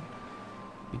soon,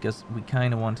 because we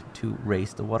kind of want to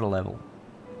raise the water level.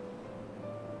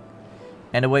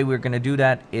 And the way we're gonna do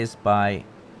that is by,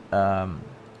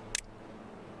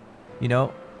 you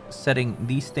know, setting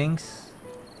these things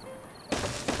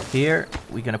here.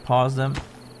 We're gonna pause them.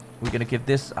 We're gonna give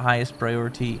this highest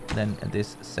priority, then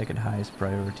this second highest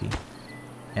priority,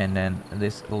 and then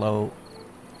this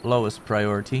lowest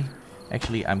priority.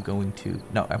 Actually, I'm going to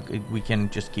we can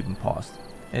just keep them paused.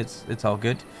 It's all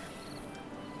good.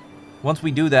 Once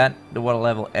we do that, the water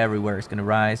level everywhere is gonna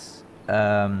rise.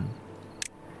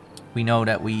 We know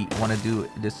that we want to do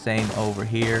the same over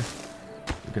here.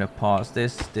 We're gonna pause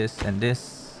this, and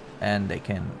this, and they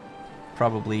can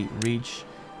probably reach.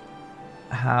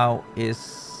 How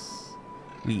is...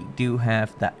 We do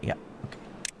have that, yeah, okay.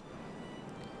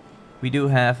 We do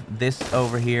have this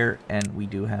over here, and we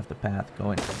do have the path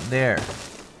going there.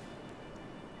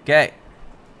 Okay.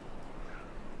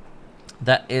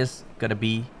 That is gonna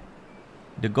be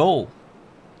the goal.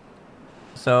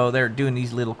 So they're doing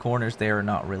these little corners. They are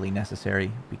not really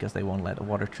necessary because they won't let the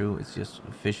water through. It's just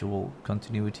visual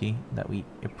continuity that we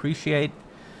appreciate.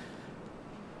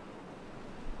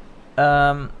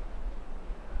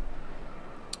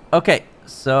 Okay,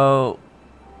 so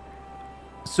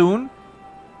soon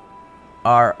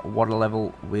our water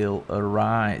level will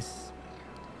rise,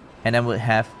 and then we'll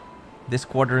have this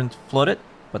quadrant flooded,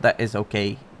 but that is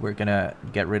okay. We're gonna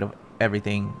get rid of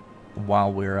everything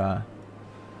while we're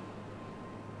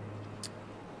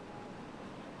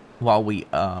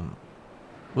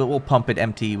we'll pump it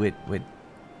empty with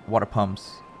water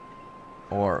pumps,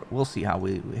 or we'll see how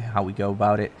we go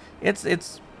about it.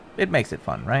 It makes it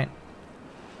fun, right?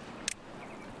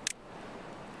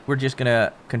 We're just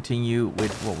gonna continue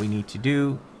with what we need to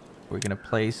do. We're gonna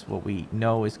place what we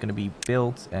know is gonna be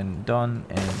built and done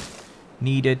and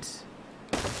needed,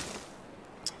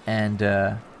 and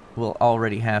we'll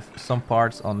already have some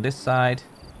parts on this side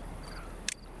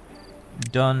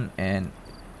done and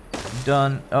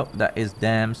done. Oh, that is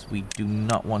dams. We do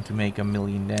not want to make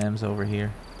 1,000,000 dams over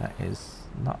here. That is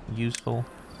not useful.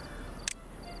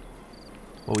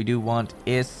 What we do want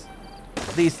is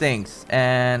these things,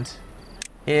 and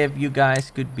if you guys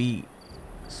could be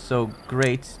so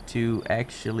great to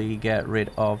actually get rid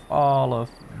of all of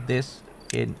this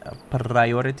in a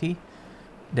priority,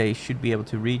 they should be able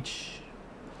to reach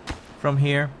from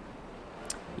here.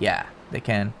 Yeah, they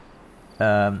can.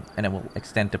 And then we'll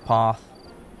extend the path,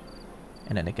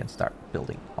 and then they can start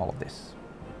building all of this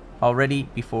already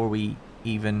before we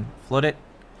even flood it.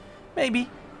 Maybe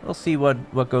we'll see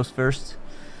what goes first.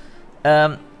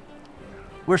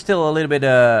 We're still a little bit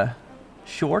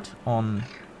short on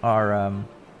our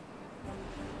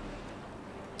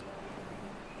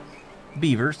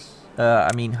beavers.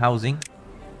 I mean housing.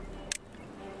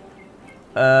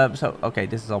 So okay,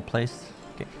 this is all placed.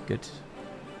 Okay, good.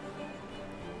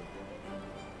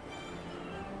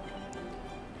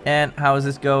 And how is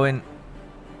this going?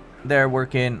 They're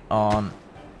working on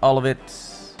all of it.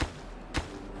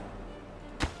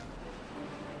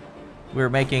 We're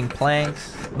making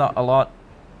planks, not a lot.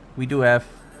 We do have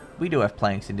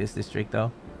planks in this district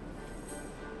though.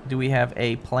 Do we have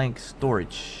a plank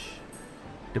storage?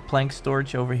 The plank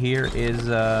storage over here is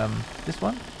this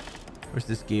one? Or is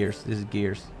this gears? This is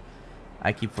gears.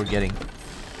 I keep forgetting.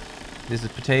 This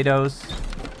is potatoes.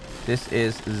 This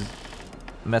is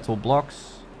metal blocks.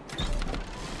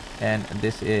 And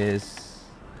this is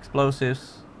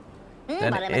explosives.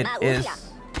 Then it is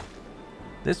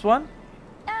this one?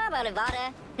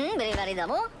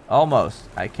 Almost.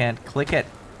 I can't click it.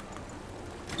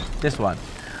 This one.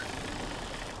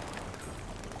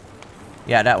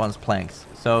 Yeah, that one's planks.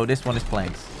 So this one is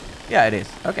planks. Yeah, it is.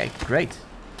 Okay, great.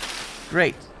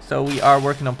 Great. So we are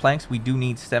working on planks. We do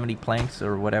need 70 planks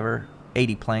or whatever.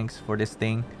 80 planks for this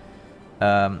thing.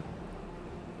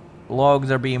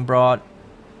 Logs are being brought.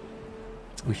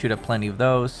 We should have plenty of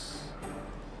those.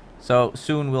 So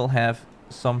soon we'll have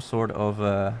some sort of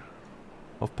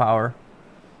power.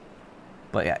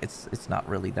 But yeah, it's not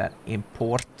really that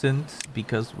important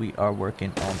because we are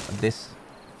working on this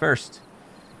first.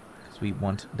 Because we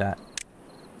want that,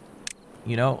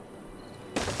 you know,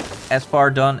 as far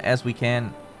done as we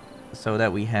can, so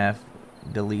that we have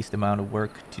the least amount of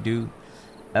work to do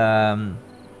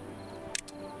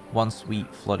once we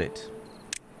flood it.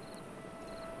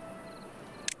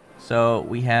 So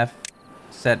we have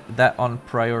set that on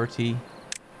priority,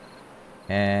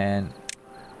 and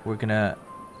we're gonna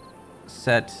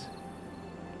set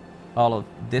all of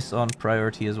this on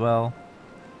priority as well,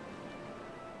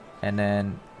 and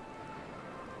then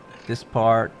this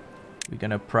part we're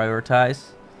gonna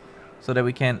prioritize so that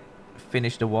we can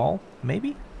finish the wall,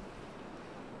 maybe.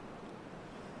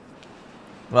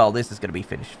 Well, this is gonna be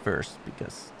finished first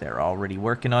because they're already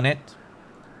working on it.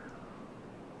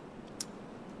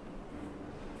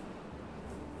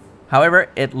 However,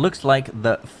 it looks like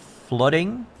the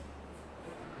flooding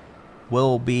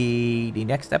will be the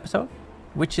next episode,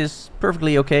 which is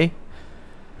perfectly okay.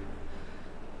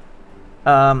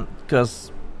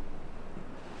 Because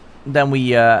then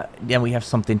we have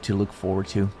something to look forward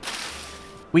to.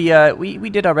 We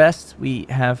did our best. We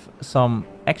have some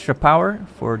extra power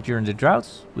for during the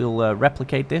droughts. We'll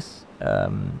replicate this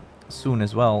soon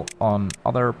as well on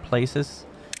other places.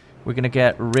 We're gonna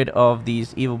get rid of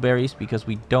these evil berries because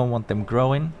we don't want them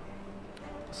growing.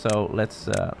 So let's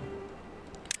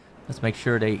make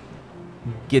sure they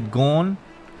get gone.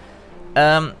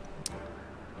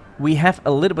 We have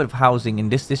a little bit of housing in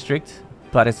this district,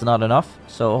 but it's not enough.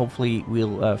 So hopefully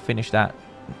we'll finish that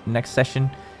next session.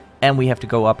 And we have to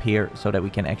go up here so that we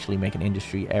can actually make an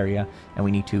industry area. And we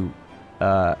need to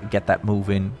get that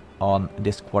moving on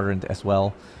this quadrant as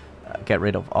well. Get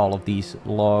rid of all of these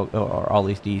log or all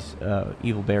of these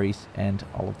evil berries and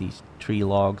all of these tree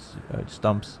logs,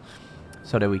 stumps,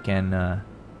 so that we can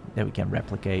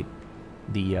replicate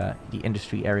the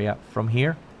industry area from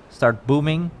here. Start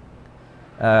booming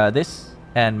this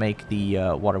and make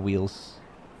the water wheels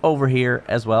over here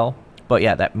as well. But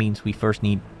yeah, that means we first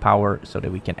need power so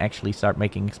that we can actually start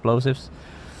making explosives.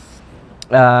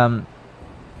 Yeah,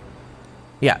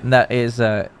 that is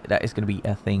going to be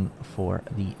a thing for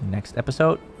the next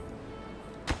episode.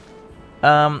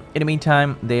 In the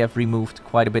meantime, they have removed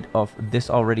quite a bit of this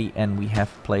already, and we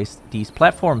have placed these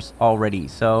platforms already.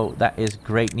 So that is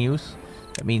great news.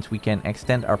 That means we can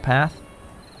extend our path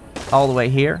all the way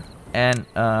here. And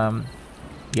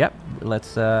yep,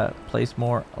 let's place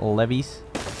more levees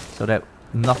so that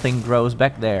nothing grows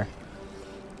back there.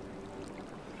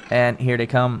 And here they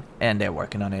come, and they're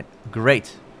working on it.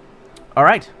 Great. All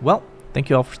right, well, thank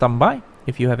you all for stopping by.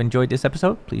 If you have enjoyed this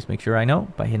episode, please make sure I know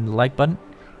by hitting the like button.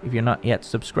 If you're not yet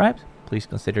subscribed, please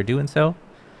consider doing so.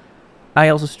 I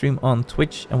also stream on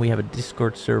Twitch, and we have a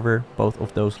Discord server. Both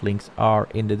of those links are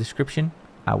in the description.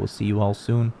 I will see you all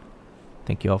soon.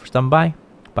 Thank you all for stopping by.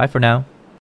 Bye for now.